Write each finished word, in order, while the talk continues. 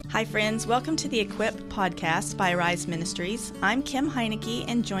Hi, friends. Welcome to the Equip podcast by Arise Ministries. I'm Kim Heineke,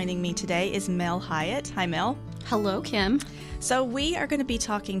 and joining me today is Mel Hyatt. Hi, Mel. Hello, Kim. So we are going to be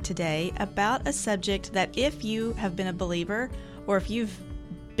talking today about a subject that if you have been a believer or if you've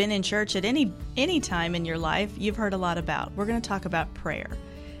been in church at any time in your life, you've heard a lot about. We're going to talk about prayer.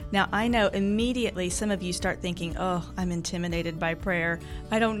 Now, I know immediately some of you start thinking, oh, I'm intimidated by prayer.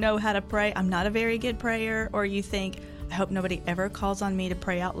 I don't know how to pray. I'm not a very good prayer. Or you think, I hope nobody ever calls on me to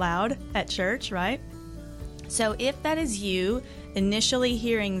pray out loud at church, right? So if that is you, initially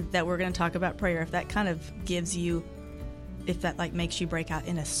hearing that we're going to talk about prayer, if that kind of gives you, if that like makes you break out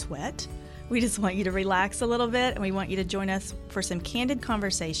in a sweat, we just want you to relax a little bit, and we want you to join us for some candid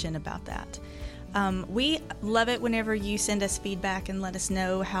conversation about that. We love it whenever you send us feedback and let us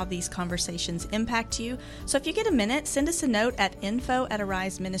know how these conversations impact you. So if you get a minute, send us a note at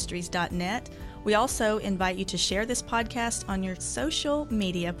info@ariseministries.net. We also invite you to share this podcast on your social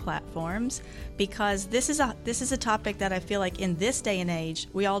media platforms, because this is a topic that I feel like in this day and age,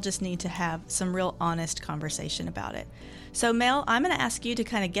 we all just need to have some real honest conversation about it. So Mel, I'm going to ask you to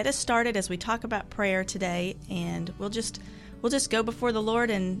kind of get us started as we talk about prayer today, and we'll just go before the Lord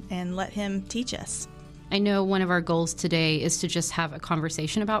and let Him teach us. I know one of our goals today is to just have a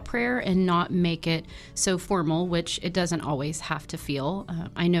conversation about prayer and not make it so formal, which it doesn't always have to feel.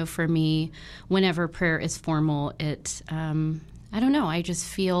 I know for me, whenever prayer is formal, I don't know, I just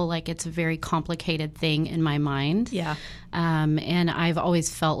feel like it's a very complicated thing in my mind. Yeah. And I've always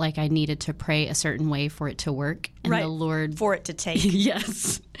felt like I needed to pray a certain way for it to work. And right. The Lord... For it to take.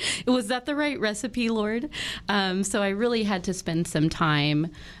 Yes. Was that the right recipe, Lord? So I really had to spend some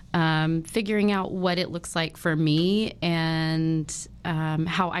time figuring out what it looks like for me and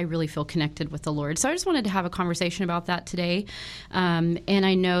how I really feel connected with the Lord. So I just wanted to have a conversation about that today. And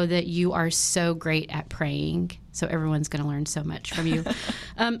I know that you are so great at praying, so everyone's going to learn so much from you.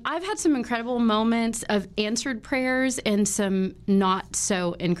 I've had some incredible moments of answered prayers and some not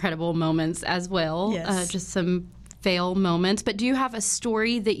so incredible moments as well. Yes. Just some fail moments. But do you have a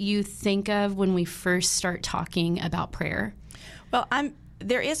story that you think of when we first start talking about prayer? Well,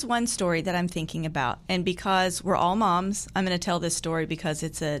 there is one story that I'm thinking about, and because we're all moms, I'm going to tell this story because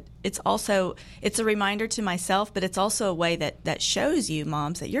it's a reminder to myself, but it's also a way that shows you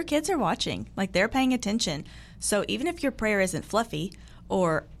moms that your kids are watching, like they're paying attention. So even if your prayer isn't fluffy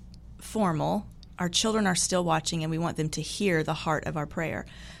or formal, our children are still watching, and we want them to hear the heart of our prayer.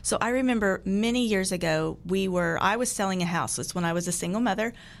 So I remember many years ago, I was selling a house. It's when I was a single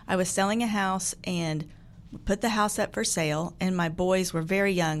mother. I was selling a house and put the house up for sale, and my boys were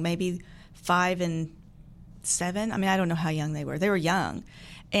very young, maybe 5 and 7. I mean, I don't know how young they were. They were young.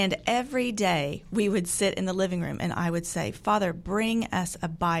 And every day we would sit in the living room and I would say, Father, bring us a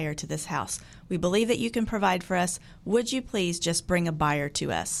buyer to this house. We believe that you can provide for us. Would you please just bring a buyer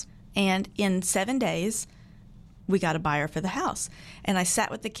to us? And in 7 days, we got a buyer for the house. And I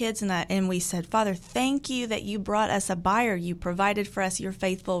sat with the kids and we said, Father, thank you that you brought us a buyer. You provided for us. You're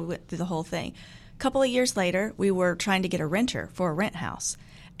faithful through the whole thing. A couple of years later, we were trying to get a renter for a rent house.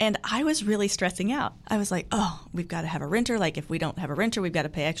 And I was really stressing out. I was like, oh, we've got to have a renter. Like, if we don't have a renter, we've got to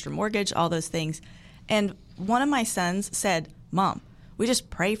pay extra mortgage, all those things. And one of my sons said, Mom, we just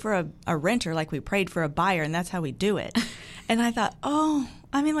pray for a renter like we prayed for a buyer, and that's how we do it. And I thought,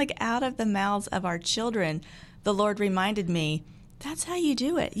 like out of the mouths of our children, the Lord reminded me, that's how you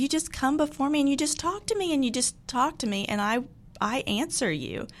do it. You just come before me and you just talk to me, and I answer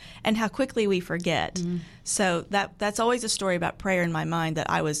you, and how quickly we forget. Mm. So that's always a story about prayer in my mind,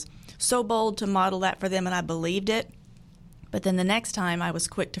 that I was so bold to model that for them and I believed it. But then the next time I was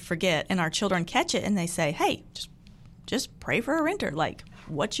quick to forget, and our children catch it and they say, hey, just pray for a renter. Like,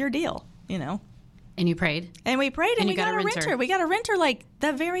 what's your deal? And you prayed? And we prayed, and we got a renter. We got a renter like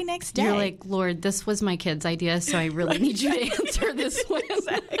the very next day. You're like, Lord, this was my kid's idea, so I really need you to answer this one.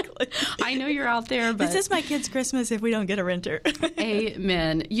 Exactly. I know you're out there, but... This is my kid's Christmas if we don't get a renter.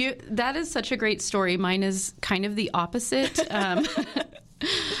 Amen. That is such a great story. Mine is kind of the opposite.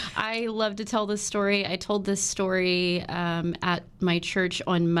 I love to tell this story. I told this story at my church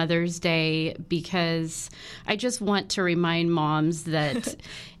on Mother's Day because I just want to remind moms that...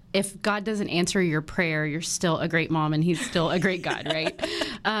 if God doesn't answer your prayer, you're still a great mom, and He's still a great God, right?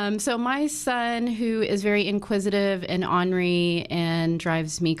 So my son, who is very inquisitive and ornery and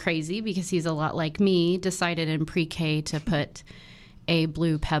drives me crazy because he's a lot like me, decided in pre-K to put a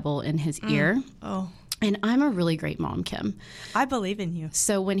blue pebble in his ear. Oh. And I'm a really great mom, Kim. I believe in you.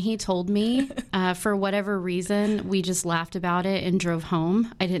 So when he told me, for whatever reason, we just laughed about it and drove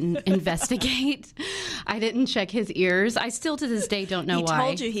home. I didn't investigate. I didn't check his ears. I still to this day don't know why. He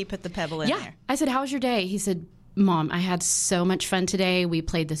told you he put the pebble in there. I said, "How was your day?" He said, Mom, I had so much fun today. We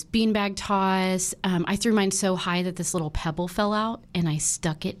played this beanbag toss. I threw mine so high that this little pebble fell out, and I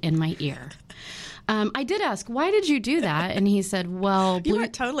stuck it in my ear. I did ask, why did you do that? And he said, well, blue. You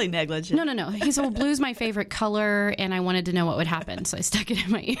weren't totally negligent. No. He said, well, blue's my favorite color, and I wanted to know what would happen, so I stuck it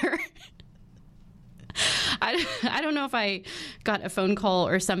in my ear. I don't know if I got a phone call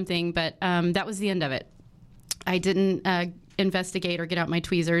or something, but that was the end of it. I didn't investigate or get out my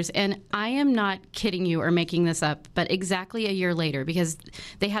tweezers. And I am not kidding you or making this up, but exactly a year later, because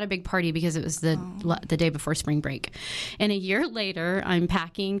they had a big party because it was the day before spring break. And a year later, I'm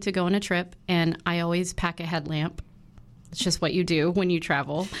packing to go on a trip, and I always pack a headlamp. It's just what you do when you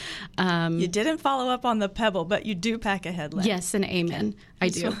travel. You didn't follow up on the pebble, but you do pack a headlamp. Yes, and amen. Okay. I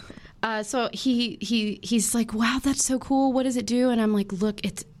do. So he's like, wow, that's so cool. What does it do? And I'm like, look,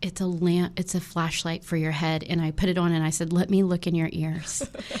 it's a lamp. It's a flashlight for your head. And I put it on and I said, let me look in your ears.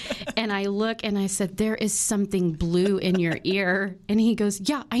 And I look and I said, there is something blue in your ear. And he goes,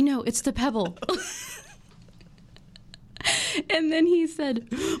 yeah, I know. It's the pebble. And then he said,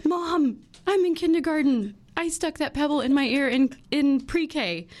 Mom, I'm in kindergarten. I stuck that pebble in my ear in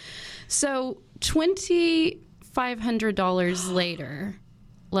pre-K. So $2,500 later,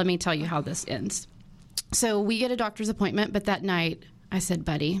 let me tell you how this ends. So we get a doctor's appointment, but that night I said,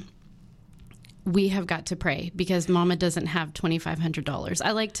 buddy, we have got to pray because Mama doesn't have $2,500.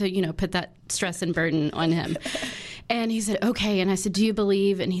 I like to, put that stress and burden on him. And he said, okay. And I said, do you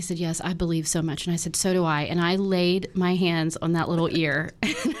believe? And he said, yes, I believe so much. And I said, so do I. And I laid my hands on that little ear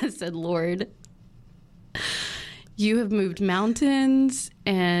and I said, Lord, you have moved mountains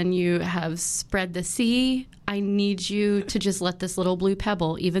and you have spread the sea. I need you to just let this little blue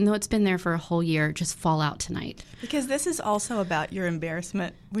pebble, even though it's been there for a whole year, just fall out tonight. Because this is also about your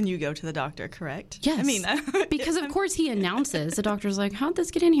embarrassment when you go to the doctor, correct? Yes. I mean, because of course he announces, the doctor's like, how'd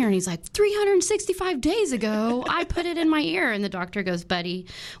this get in here? And he's like, 365 days ago, I put it in my ear. And the doctor goes, buddy,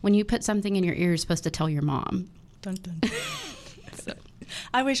 when you put something in your ear, you're supposed to tell your mom. Dun, dun, dun.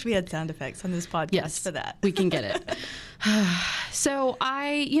 I wish we had sound effects on this podcast for that. We can get it. So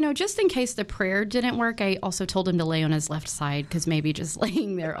I, just in case the prayer didn't work, I also told him to lay on his left side because maybe just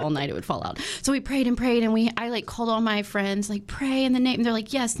laying there all night it would fall out. So we prayed and prayed, and I called all my friends, pray in the name. And they're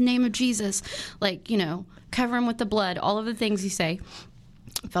like, yes, name of Jesus. Cover him with the blood, all of the things you say.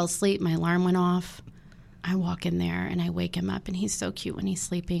 I fell asleep. My alarm went off. I walk in there and I wake him up, and he's so cute when he's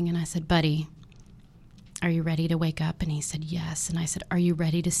sleeping. And I said, buddy, are you ready to wake up? And he said, yes. And I said, are you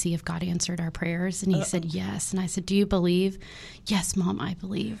ready to see if God answered our prayers? And he said, yes. And I said, do you believe? Yes, Mom, I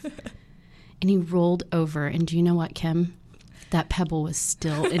believe. And he rolled over. And do you know what, Kim? That pebble was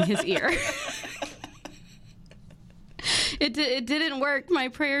still in his ear. It didn't work. My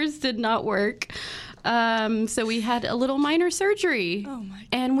prayers did not work. So we had a little minor surgery. Oh my!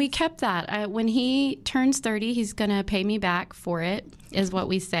 And we kept that. When he turns 30, he's going to pay me back for it, is what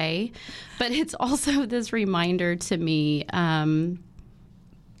we say. But it's also this reminder to me,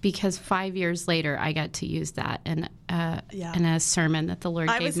 because 5 years later, I got to use that in a sermon that the Lord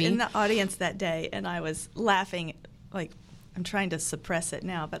gave me. I was in the audience that day, and I was laughing. I'm trying to suppress it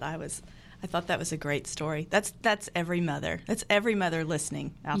now, but I thought that was a great story. That's every mother. That's every mother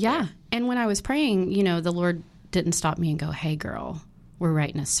listening out there. Yeah. And when I was praying, the Lord didn't stop me and go, hey, girl, we're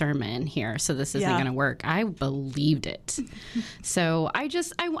writing a sermon here, so this isn't going to work. I believed it. So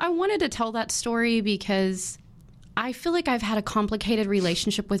I wanted to tell that story because I feel like I've had a complicated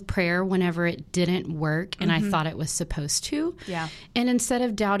relationship with prayer whenever it didn't work and I thought it was supposed to. Yeah. And instead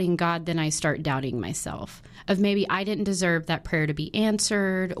of doubting God, then I start doubting myself of maybe I didn't deserve that prayer to be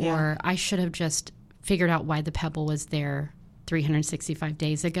answered, or I should have just figured out why the pebble was there 365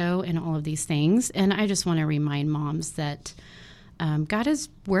 days ago and all of these things. And I just want to remind moms that God is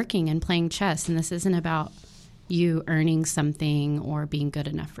working and playing chess, and this isn't about you earning something or being good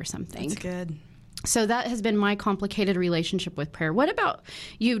enough for something. That's good. So that has been my complicated relationship with prayer. What about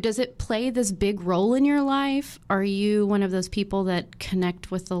you? Does it play this big role in your life? Are you one of those people that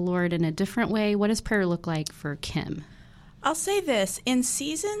connect with the Lord in a different way? What does prayer look like for Kim? I'll say this. In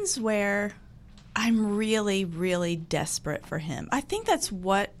seasons where I'm really, really desperate for Him, I think that's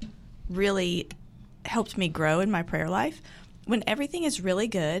what really helped me grow in my prayer life. When everything is really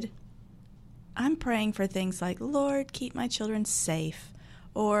good, I'm praying for things like, Lord, keep my children safe,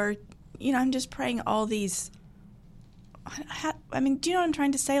 or I'm just praying all these, do you know what I'm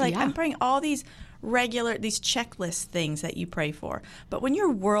trying to say? I'm praying all these these checklist things that you pray for. But when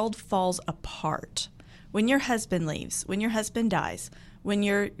your world falls apart, when your husband leaves, when your husband dies, when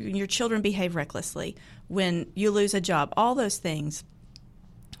your children behave recklessly, when you lose a job, all those things,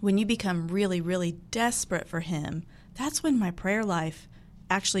 when you become really, really desperate for Him, that's when my prayer life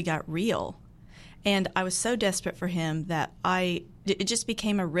actually got real. And I was so desperate for him that it just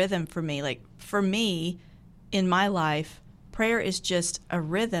became a rhythm for me. Like, for me, in my life, prayer is just a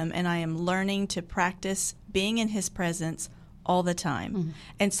rhythm, and I am learning to practice being in his presence all the time. Mm-hmm.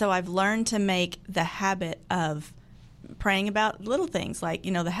 And so I've learned to make the habit of praying about little things like,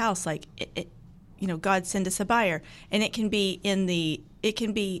 the house, like, God send us a buyer. And it can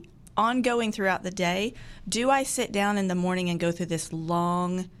be ongoing throughout the day. Do I sit down in the morning and go through this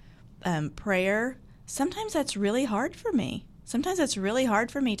long prayer? Sometimes that's really hard for me. Sometimes it's really hard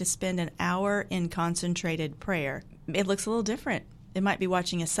for me to spend an hour in concentrated prayer. It looks a little different. It might be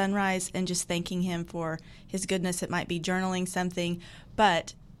watching a sunrise and just thanking him for his goodness. It might be journaling something,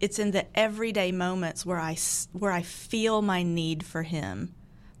 but it's in the everyday moments where I feel my need for him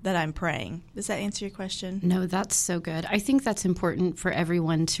that I'm praying. Does that answer your question? No, that's so good. I think that's important for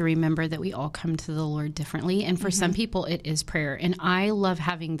everyone to remember that we all come to the Lord differently. And for some people, it is prayer. And I love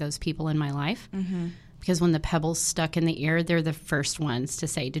having those people in my life because when the pebble's stuck in the ear, they're the first ones to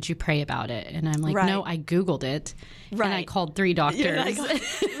say, did you pray about it? And I'm like, no, I Googled it. And I called 3 doctors.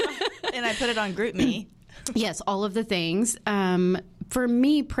 And I put it on GroupMe. Yes, all of the things. For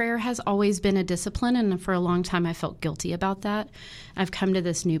me, prayer has always been a discipline, and for a long time I felt guilty about that. I've come to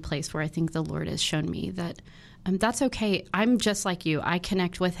this new place where I think the Lord has shown me that that's okay. I'm just like you. I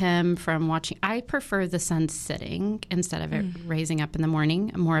connect with him from watching. I prefer the sun sitting instead of it raising up in the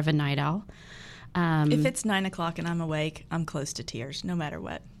morning. I'm more of a night owl. If it's 9 o'clock and I'm awake, I'm close to tears, no matter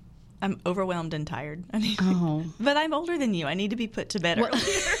what. I'm overwhelmed and tired. But I'm older than you. I need to be put to bed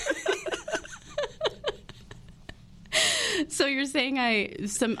earlier. So you're saying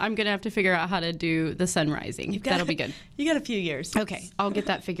I'm going to have to figure out how to do the sun rising. That'll be good. You got a few years. Okay, I'll get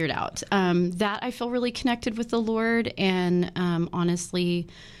that figured out. That I feel really connected with the Lord and honestly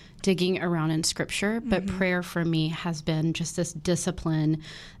digging around in Scripture. But prayer for me has been just this discipline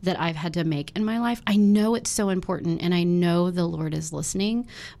that I've had to make in my life. I know it's so important and I know the Lord is listening,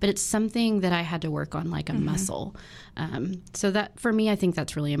 but it's something that I had to work on like a muscle. So that for me, I think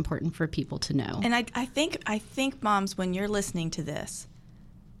that's really important for people to know. And I think moms, when you're listening to this,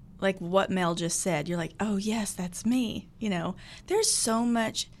 like what Mel just said, you're like, oh yes, that's me. There's so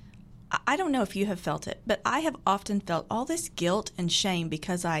much. I don't know if you have felt it, but I have often felt all this guilt and shame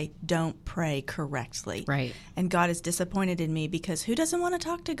because I don't pray correctly. Right. And God is disappointed in me because who doesn't want to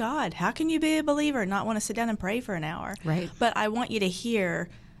talk to God? How can you be a believer and not want to sit down and pray for an hour? Right. But I want you to hear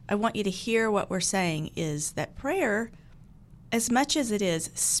what we're saying is that prayer, as much as it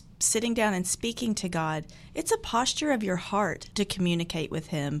is sitting down and speaking to God, it's a posture of your heart to communicate with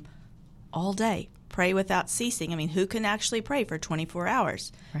him all day. Pray without ceasing. I mean, who can actually pray for 24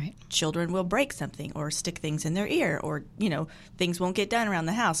 hours? Right. Children will break something or stick things in their ear or, things won't get done around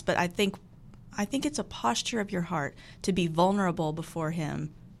the house. But I think it's a posture of your heart to be vulnerable before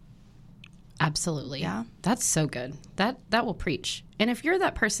him. Absolutely. Yeah. That's so good. That will preach. And if you're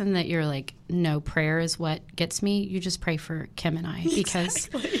that person that you're like, no, prayer is what gets me, you just pray for Kim and I because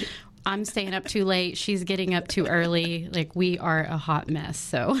I'm staying up too late. She's getting up too early. Like we are a hot mess.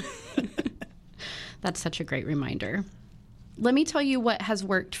 So that's such a great reminder. Let me tell you what has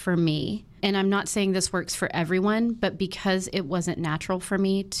worked for me. And I'm not saying this works for everyone, but because it wasn't natural for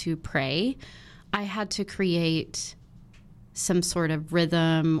me to pray, I had to create some sort of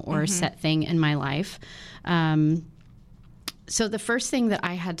rhythm or set thing in my life. So the first thing that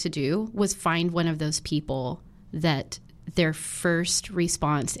I had to do was find one of those people that their first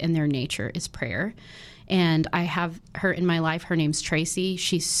response in their nature is prayer. And I have her in my life. Her name's Tracy.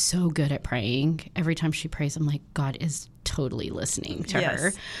 She's so good at praying. Every time she prays, I'm like, God is totally listening to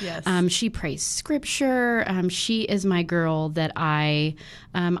her. Yes. She prays scripture. She is my girl that I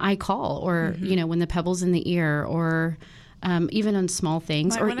call, or when the pebble's in the ear, or even on small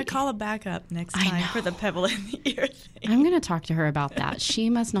things. I want to call a backup next time for the pebble in the ear thing. I'm going to talk to her about that. She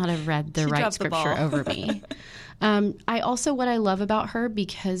must not have read the right scripture over me. What I love about her,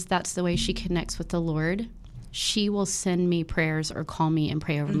 because that's the way she connects with the Lord, she will send me prayers or call me and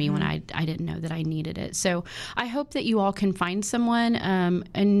pray over me when I didn't know that I needed it. So I hope that you all can find someone,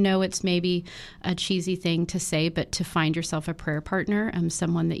 and know it's maybe a cheesy thing to say, but to find yourself a prayer partner,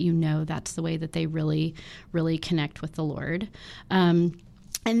 someone that you know that's the way that they really, really connect with the Lord. And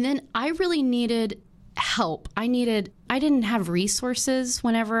then I really needed help. I didn't have resources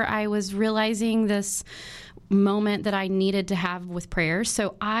whenever I was realizing this moment that I needed to have with prayer.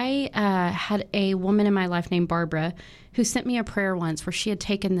 So I had a woman in my life named Barbara who sent me a prayer once where she had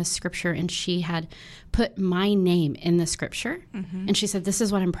taken this scripture and she had put my name in the scripture. And she said, this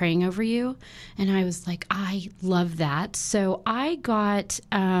is what I'm praying over you. And I was like, I love that. So I got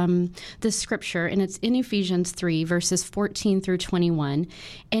the scripture, and it's in Ephesians 3, verses 14 through 21.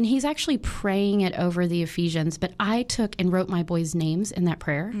 And he's actually praying it over the Ephesians, but I took and wrote my boys' names in that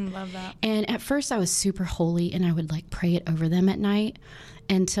prayer. Love that. And at first I was super holy, and I would like pray it over them at night,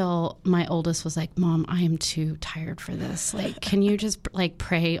 until my oldest was like, Mom, I am too tired for this. Like, can you just like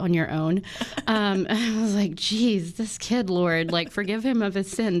pray on your own? And I was like, geez, this kid, Lord, like forgive him of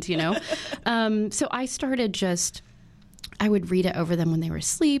his sins, you know? So I started I would read it over them when they were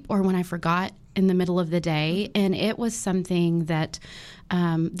asleep or when I forgot in the middle of the day. And it was something that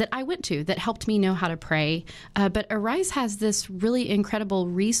I went to that helped me know how to pray. But Arise has this really incredible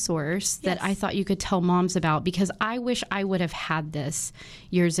resource that I thought you could tell moms about, because I wish I would have had this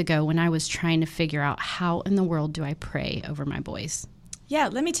years ago when I was trying to figure out how in the world do I pray over my boys. Yeah,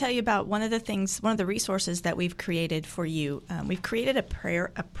 let me tell you about one of the resources that we've created for you. We've created a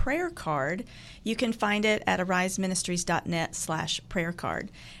prayer card. You can find it at ariseministries.net/prayer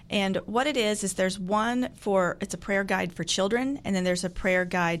card. And what it is there's one it's a prayer guide for children, and then there's a prayer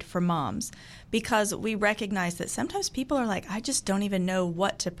guide for moms, because we recognize that sometimes people are like, I just don't even know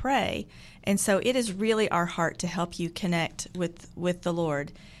what to pray. And so it is really our heart to help you connect with the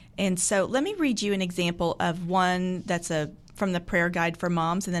Lord. And so let me read you an example of one that's from the prayer guide for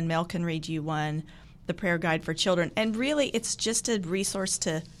moms, and then Mel can read you the prayer guide for children. And really, it's just a resource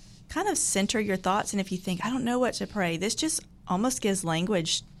to kind of center your thoughts. And if you think, I don't know what to pray, this just almost gives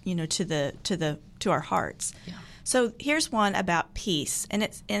language, to our hearts. Yeah. So here's one about peace, and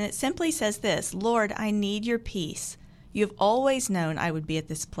it simply says this: Lord, I need your peace. You have always known I would be at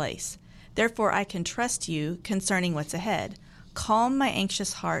this place. Therefore, I can trust you concerning what's ahead. Calm my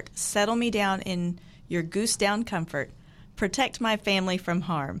anxious heart. Settle me down in your goose down comfort. Protect my family from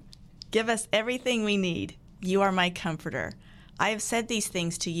harm. Give us everything we need. You are my comforter. I have said these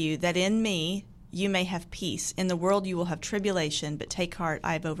things to you, that in me you may have peace. In the world you will have tribulation, but take heart,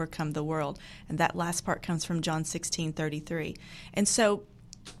 I have overcome the world. And that last part comes from John 16:33. And so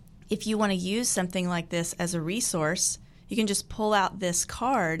if you want to use something like this as a resource, you can just pull out this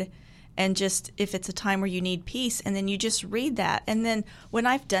card and just, if it's a time where you need peace, and then you just read that. And then when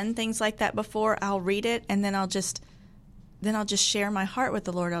I've done things like that before, I'll read it, and then I'll just share my heart with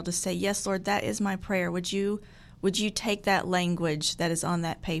the Lord. I'll just say, yes, Lord, that is my prayer. Would you take that language that is on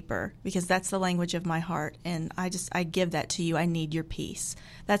that paper? Because that's the language of my heart. And I give that to you. I need your peace.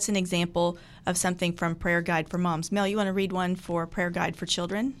 That's an example of something from Prayer Guide for Moms. Mel, you want to read one for Prayer Guide for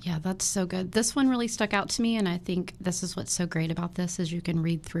Children? Yeah, that's so good. This one really stuck out to me. And I think this is what's so great about this, is you can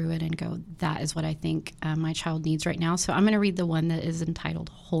read through it and go, that is what I think my child needs right now. So I'm going to read the one that is entitled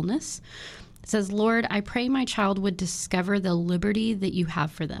Wholeness. It says, Lord, I pray my child would discover the liberty that you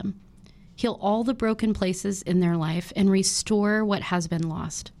have for them. Heal all the broken places in their life and restore what has been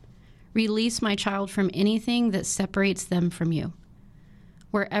lost. Release my child from anything that separates them from you.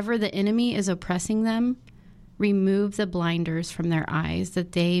 Wherever the enemy is oppressing them, remove the blinders from their eyes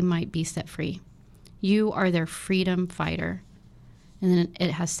that they might be set free. You are their freedom fighter. And then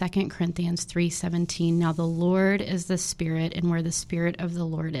it has 2 Corinthians 3:17. Now the Lord is the Spirit, and where the Spirit of the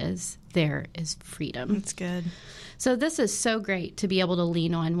Lord is, there is freedom. That's good. So this is so great to be able to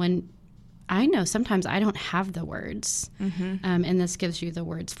lean on when I know sometimes I don't have the words, and this gives you the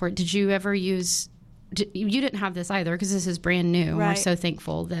words for it. Did you ever use? You didn't have this either, because this is brand new. Right. We're so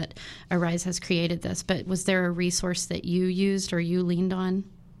thankful that Arise has created this. But was there a resource that you used or you leaned on?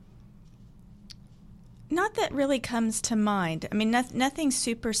 Not that really comes to mind. I mean, nothing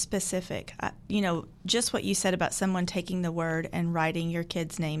super specific. Just what you said about someone taking the word and writing your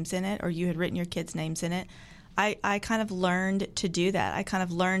kids' names in it, or you had written your kids' names in it. I kind of learned to do that. I kind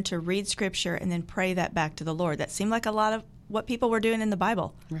of learned to read Scripture and then pray that back to the Lord. That seemed like a lot of what people were doing in the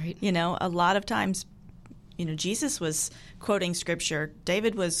Bible. Right. A lot of times, Jesus was quoting Scripture.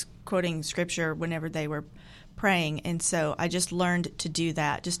 David was quoting Scripture whenever they were praying. And so I just learned to do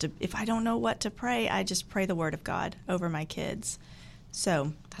that. If I don't know what to pray, I just pray the Word of God over my kids.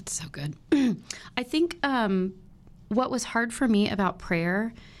 So that's so good. I think what was hard for me about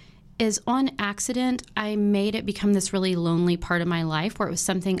prayer is, on accident, I made it become this really lonely part of my life, where it was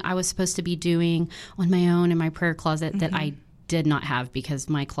something I was supposed to be doing on my own in my prayer closet that I did not have, because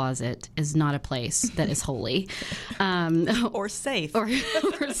my closet is not a place that is holy. Or safe. Or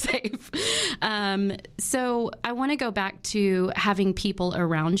safe. So I want to go back to having people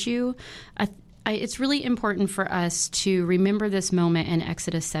around you. It's really important for us to remember this moment in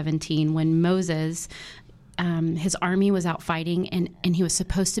Exodus 17 when Moses his army was out fighting, and he was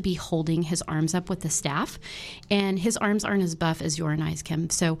supposed to be holding his arms up with the staff. And his arms aren't as buff as your and I's, Kim.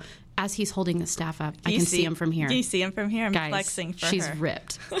 So as he's holding the staff up, I can see him from here. Do you see him from here? I'm Guys, flexing for she's her.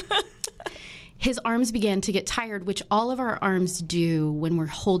 ripped. His arms began to get tired, which all of our arms do when we're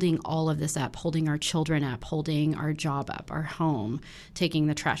holding all of this up, holding our children up, holding our job up, our home, taking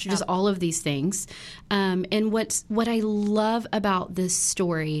the trash, just all of these things. And what I love about this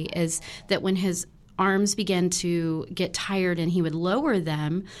story is that when his arms began to get tired and he would lower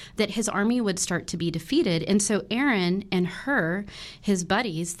them, that his army would start to be defeated. And so Aaron and his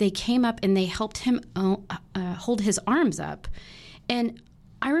buddies, they came up and they helped him hold his arms up. And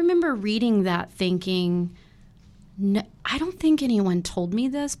I remember reading that thinking, no, I don't think anyone told me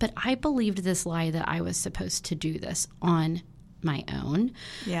this, but I believed this lie that I was supposed to do this on my own.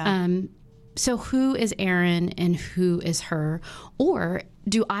 Yeah. So who is Aaron and who is her? Or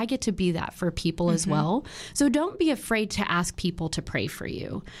do I get to be that for people as well? So don't be afraid to ask people to pray for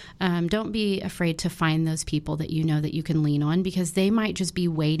you. Don't be afraid to find those people that you know that you can lean on, because they might just be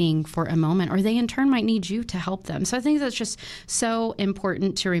waiting for a moment, or they in turn might need you to help them. So I think that's just so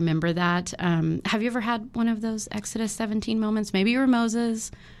important to remember that. Have you ever had one of those Exodus 17 moments? Maybe you were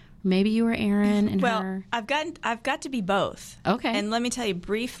Moses. Maybe you were Aaron and her. I've got to be both. Okay. And let me tell you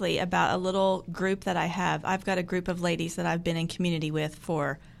briefly about a little group that I have. I've got a group of ladies that I've been in community with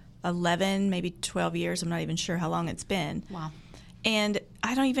for 11, maybe 12 years. I'm not even sure how long it's been. Wow. And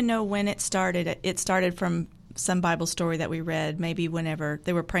I don't even know when it started. It started from some Bible story that we read, maybe whenever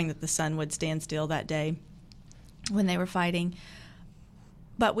they were praying that the sun would stand still that day when they were fighting.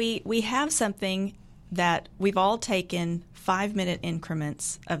 But we have something that we've all taken 5-minute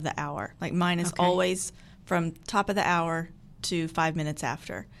increments of the hour. Like mine is always from top of the hour to 5 minutes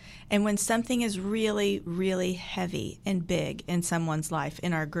after. And when something is really, really heavy and big in someone's life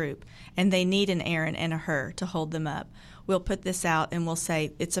in our group, and they need an Aaron and a her to hold them up, we'll put this out and we'll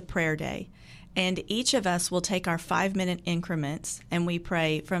say it's a prayer day. And each of us will take our 5-minute increments and we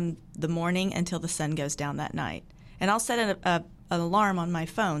pray from the morning until the sun goes down that night. And I'll set an alarm on my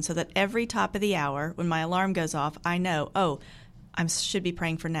phone so that every top of the hour, when my alarm goes off, I know, I should be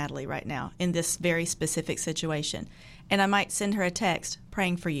praying for Natalie right now in this very specific situation. And I might send her a text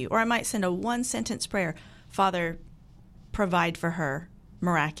praying for you, or I might send a one-sentence prayer, Father, provide for her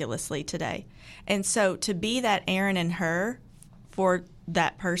miraculously today. And so to be that Aaron and her for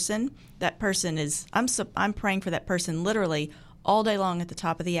that person is, I'm praying for that person literally all day long at the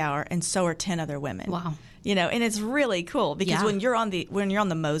top of the hour, and so are 10 other women. Wow. And it's really cool because when you're on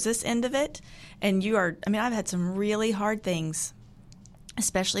the Moses end of it, and I've had some really hard things,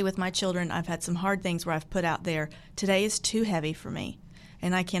 especially with my children. I've had some hard things where I've put out there, today is too heavy for me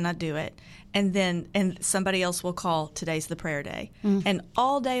and I cannot do it. And somebody else will call, today's the prayer day. And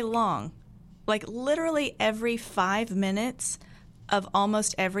all day long, like literally every 5 minutes of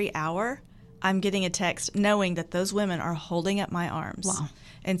almost every hour, I'm getting a text knowing that those women are holding up my arms. Wow.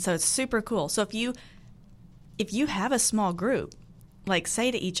 And so it's super cool. So if you have a small group, like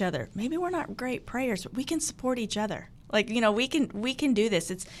say to each other, maybe we're not great prayers, but we can support each other. Like, we can do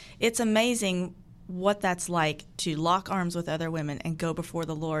this. It's amazing what that's like to lock arms with other women and go before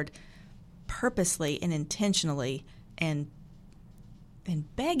the Lord purposely and intentionally and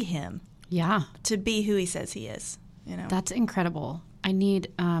beg him to be who he says he is. That's incredible. I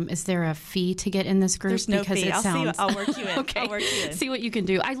need, is there a fee to get in this group? There's no fee. I'll work you in. Okay. I'll work you in. See what you can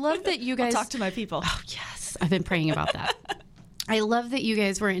do. I love that you guys. I'll talk to my people. Oh, yes. I've been praying about that. I love that you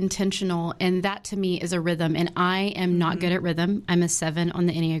guys were intentional, and that to me is a rhythm, and I am not good at rhythm. I'm a 7 on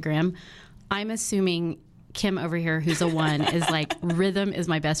the Enneagram. I'm assuming Kim over here, who's a 1, is like, rhythm is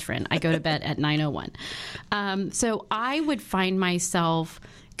my best friend. I go to bed at 9:01. So I would find myself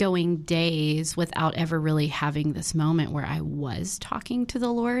going days without ever really having this moment where I was talking to the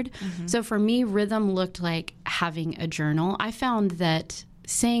Lord. So for me, rhythm looked like having a journal. I found that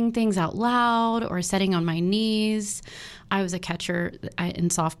saying things out loud or sitting on my knees. I was a catcher in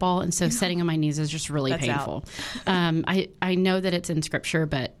softball, and so sitting on my knees is just really painful. I know that it's in Scripture,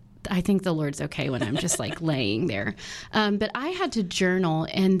 but I think the Lord's okay when I'm just like laying there. But I had to journal,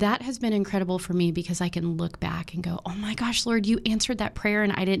 and that has been incredible for me because I can look back and go, oh my gosh, Lord, you answered that prayer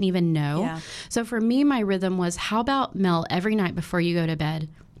and I didn't even know. Yeah. So for me, my rhythm was, how about, Mel, every night before you go to bed,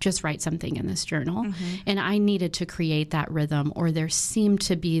 just write something in this journal. And I needed to create that rhythm, or there seemed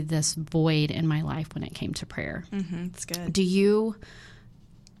to be this void in my life when it came to prayer. That's good. Do you,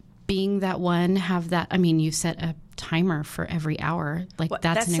 being that one, have that? I mean, you set a timer for every hour. Like,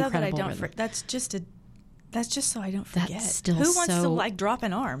 that's an incredible rhythm. That's just so I don't forget. That's still Who wants to like drop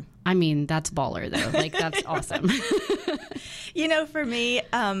an arm? I mean, that's baller though. Like, that's awesome. For me,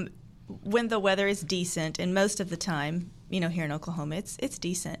 when the weather is decent, and most of the time, here in Oklahoma, it's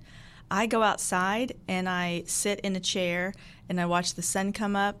decent, I go outside and I sit in a chair and I watch the sun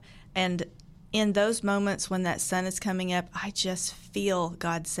come up. And in those moments when that sun is coming up, I just feel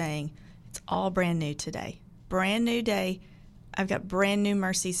God saying, it's all brand new today. Brand new day. I've got brand new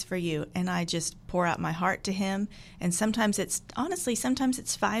mercies for you. And I just pour out my heart to him. And sometimes it's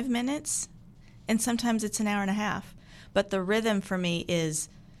 5 minutes and sometimes it's an hour and a half. But the rhythm for me is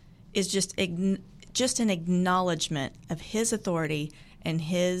just an acknowledgement of his authority and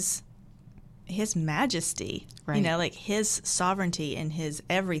his majesty, right. Like his sovereignty and his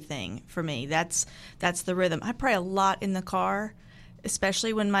everything for me. That's the rhythm. I pray a lot in the car,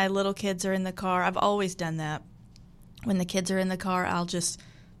 especially when my little kids are in the car. I've always done that. When the kids are in the car, I'll just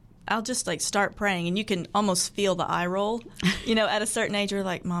like start praying, and you can almost feel the eye roll. At a certain age, you're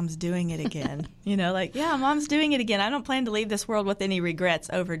like, Mom's doing it again. Like, yeah, Mom's doing it again. I don't plan to leave this world with any regrets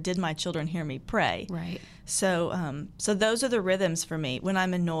over did my children hear me pray. Right. So those are the rhythms for me. When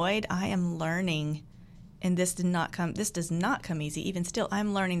I'm annoyed, I am learning, and this does not come easy. Even still,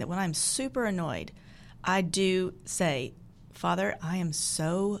 I'm learning that when I'm super annoyed, I do say, Father, I am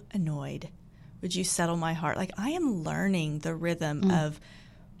so annoyed. Would you settle my heart? Like, I am learning the rhythm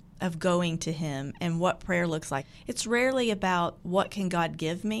of going to him and what prayer looks like. It's rarely about what can God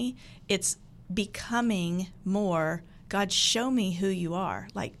give me. It's becoming more, God, show me who you are.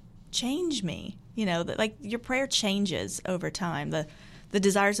 Like, change me. Like your prayer changes over time. The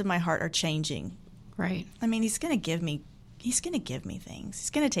desires of my heart are changing. Right. I mean, he's going to give me things.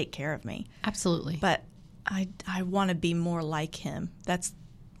 He's going to take care of me. Absolutely. But I want to be more like him. That's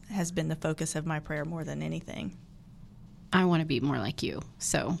has been the focus of my prayer more than anything. I want to be more like you.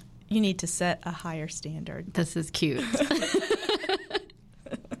 So you need to set a higher standard. This is cute.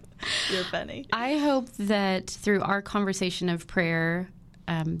 You're funny. I hope that through our conversation of prayer,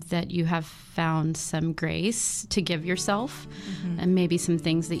 that you have found some grace to give yourself, and maybe some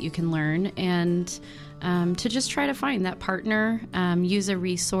things that you can learn, and to just try to find that partner, use a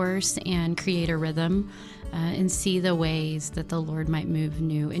resource, and create a rhythm, and see the ways that the Lord might move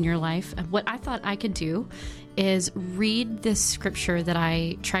new in your life. What I thought I could do is read this scripture that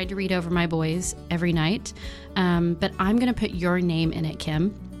I tried to read over my boys every night, but I'm going to put your name in it,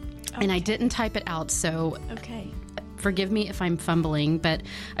 Kim. Okay. And I didn't type it out, so okay. Forgive me if I'm fumbling, but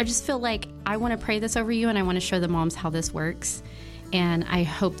I just feel like I want to pray this over you, and I want to show the moms how this works. And I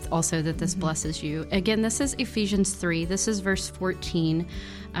hope also that this blesses you. Again, this is Ephesians 3. This is verse 14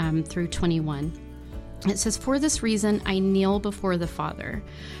 through 21. It says, "For this reason I kneel before the Father,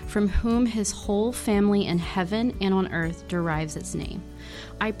 from whom his whole family in heaven and on earth derives its name.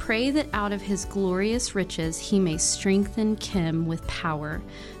 I pray that out of his glorious riches he may strengthen Kim with power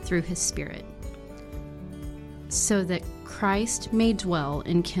through his Spirit, so that Christ may dwell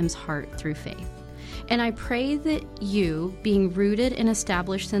in Kim's heart through faith. And I pray that you, being rooted and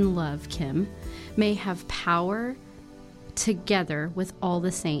established in love, Kim, may have power together with all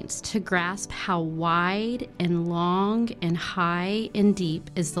the saints to grasp how wide and long and high and deep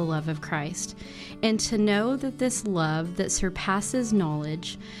is the love of Christ, and to know that this love that surpasses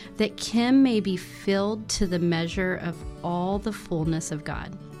knowledge, that Kim may be filled to the measure of all the fullness of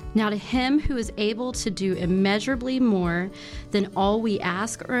God. Now to him who is able to do immeasurably more than all we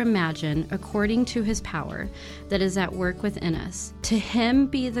ask or imagine, according to his power that is at work within us, to him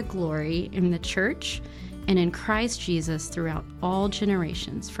be the glory in the church and in Christ Jesus throughout all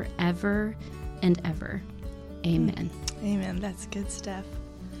generations, forever and ever. Amen." Amen. That's good stuff.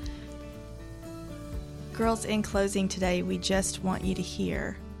 Girls, in closing today, we just want you to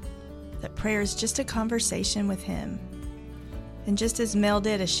hear that prayer is just a conversation with him. And just as Mel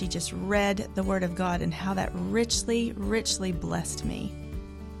did, as she just read the Word of God and how that richly, richly blessed me,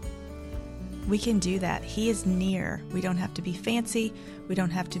 we can do that. He is near. We don't have to be fancy. We don't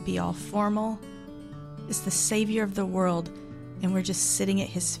have to be all formal. It's the Savior of the world, and we're just sitting at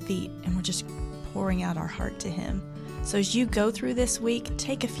his feet, and we're just pouring out our heart to him. So as you go through this week,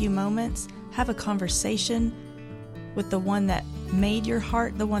 take a few moments, have a conversation with the one that made your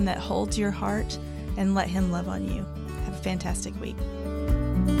heart, the one that holds your heart, and let him love on you. Have a fantastic week.